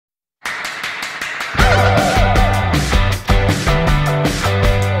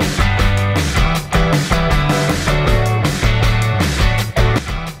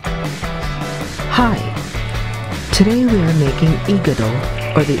making Igado,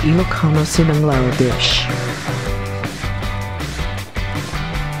 or the Ilokano Sinanglao dish.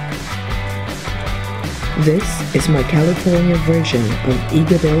 This is my California version of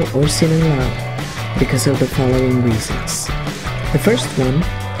Igado or Sinanglao because of the following reasons. The first one,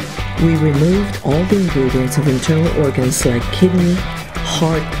 we removed all the ingredients of internal organs like kidney,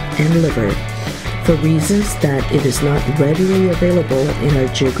 heart, and liver for reasons that it is not readily available in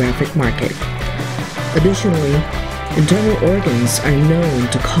our geographic market. Additionally, internal organs are known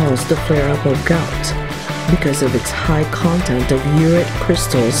to cause the flare-up of gout because of its high content of uric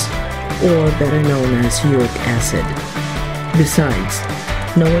crystals, or better known as uric acid. Besides,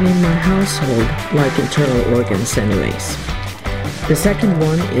 no one in my household like internal organs anyways. The second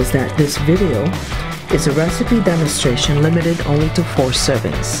one is that this video is a recipe demonstration limited only to 4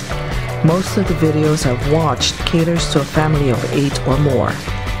 servings. Most of the videos I've watched caters to a family of 8 or more.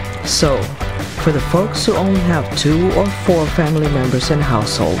 So, for the folks who only have 2 or 4 family members in a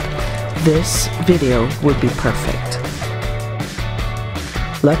household, this video would be perfect.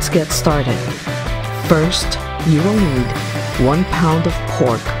 Let's get started. First, you will need 1 pound of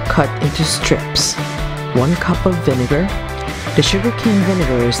pork cut into strips, 1 cup of vinegar. The sugarcane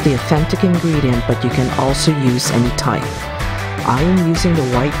vinegar is the authentic ingredient, but you can also use any type. I am using the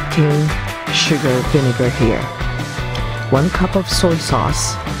white cane sugar vinegar here. 1 cup of soy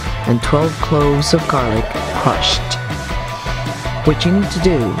sauce and 12 cloves of garlic crushed. What you need to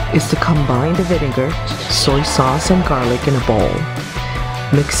do is to combine the vinegar, soy sauce, and garlic in a bowl.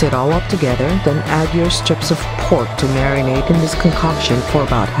 Mix it all up together, then add your strips of pork to marinate in this concoction for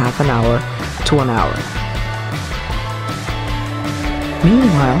about half an hour to 1 hour.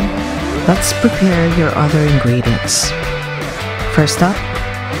 Meanwhile, let's prepare your other ingredients. First up,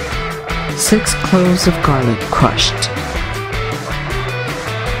 6 cloves of garlic crushed,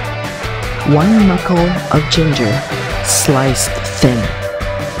 1 knuckle of ginger sliced thin,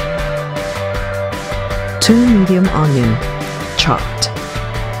 2 medium onion chopped,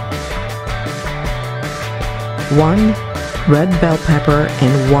 1 red bell pepper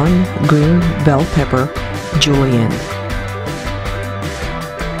and 1 green bell pepper julienne,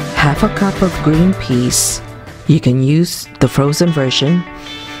 half a cup of green peas. You can use the frozen version.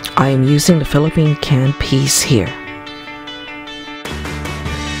 I am using the Philippine canned peas here.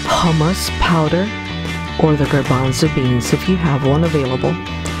 Hummus powder, or the garbanzo beans if you have one available.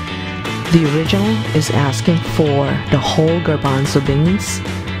 The original is asking for the whole garbanzo beans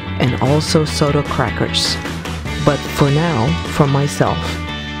and also soda crackers. But for now, for myself,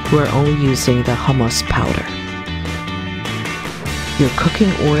 we're only using the hummus powder. Your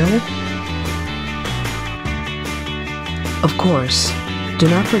cooking oil. Of course, do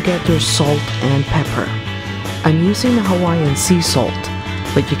not forget your salt and pepper. I'm using the Hawaiian sea salt,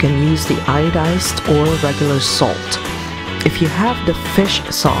 but you can use the iodized or regular salt. If you have the fish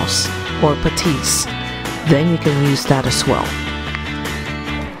sauce or patis, then you can use that as well.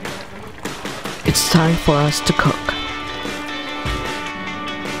 It's time for us to cook.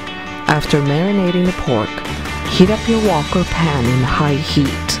 After marinating the pork, heat up your wok or pan in high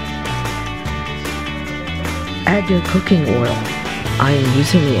heat. Add your cooking oil. I am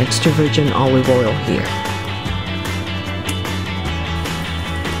using the extra virgin olive oil here.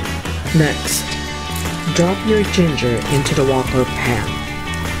 Next, drop your ginger into the wok or pan.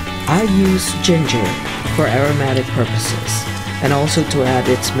 I use ginger for aromatic purposes and also to add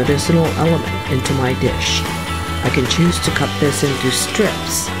its medicinal element into my dish. I can choose to cut this into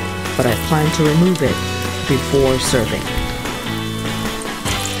strips, but I plan to remove it before serving.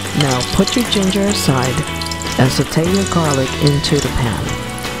 Now put your ginger aside and saute your garlic into the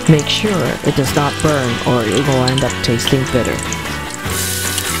pan. Make sure it does not burn or it will end up tasting bitter.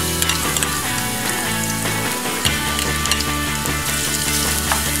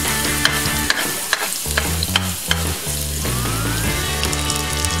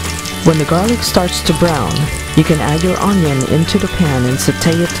 When the garlic starts to brown, you can add your onion into the pan and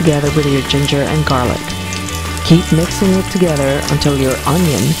saute it together with your ginger and garlic. Keep mixing it together until your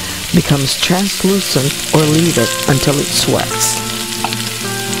onion becomes translucent, or leave it until it sweats.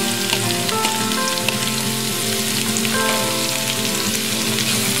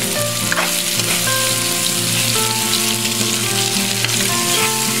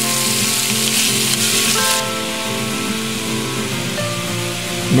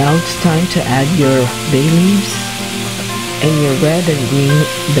 Now it's time to add your bay leaves and your red and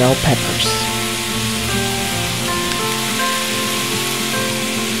green bell peppers.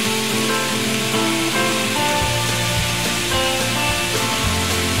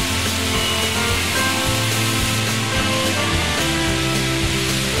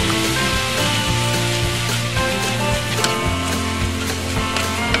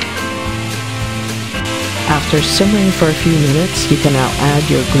 After simmering for a few minutes, you can now add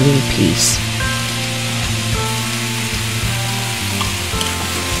your green peas.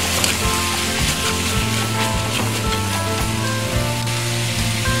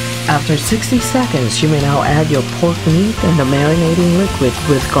 After 60 seconds, you may now add your pork meat and the marinating liquid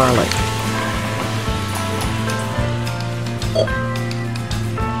with garlic.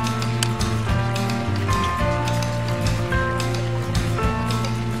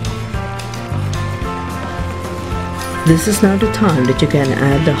 This is now the time that you can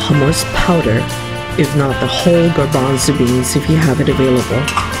add the hummus powder, if not the whole garbanzo beans if you have it available.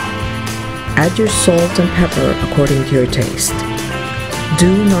 Add your salt and pepper according to your taste.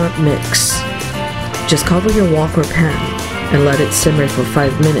 Do not mix. Just cover your wok or pan and let it simmer for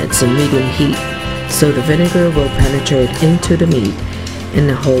 5 minutes in medium heat so the vinegar will penetrate into the meat and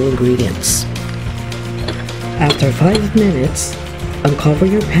the whole ingredients. After 5 minutes, uncover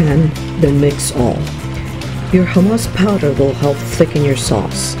your pan, then mix all. Your hummus powder will help thicken your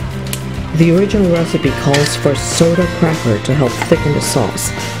sauce. The original recipe calls for soda cracker to help thicken the sauce,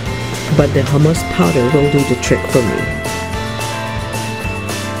 but the hummus powder will do the trick for me.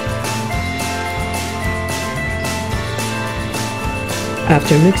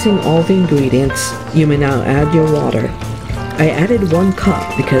 After mixing all the ingredients, you may now add your water. I added 1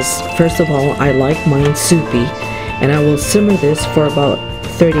 cup because, first of all, I like mine soupy, and I will simmer this for about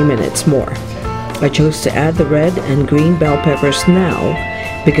 30 minutes more. I chose to add the red and green bell peppers now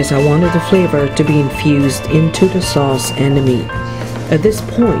because I wanted the flavor to be infused into the sauce and the meat. At this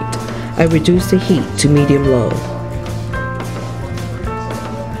point, I reduced the heat to medium-low.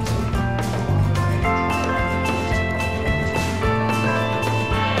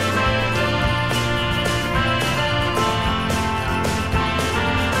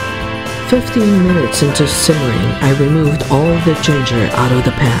 For 15 minutes into simmering, I removed all of the ginger out of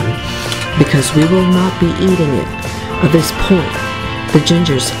the pan because we will not be eating it. At this point, the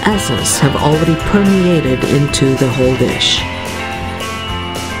ginger's essence have already permeated into the whole dish.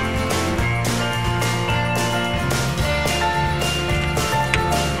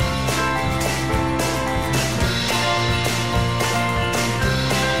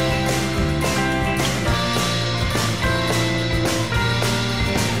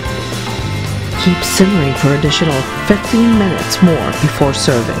 Keep simmering for additional 15 minutes more before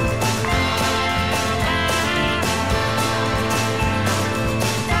serving.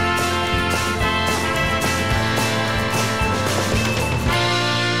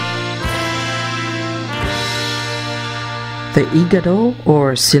 The Igado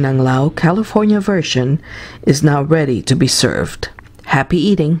or Sinanglao California version is now ready to be served. Happy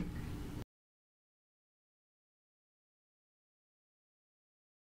eating!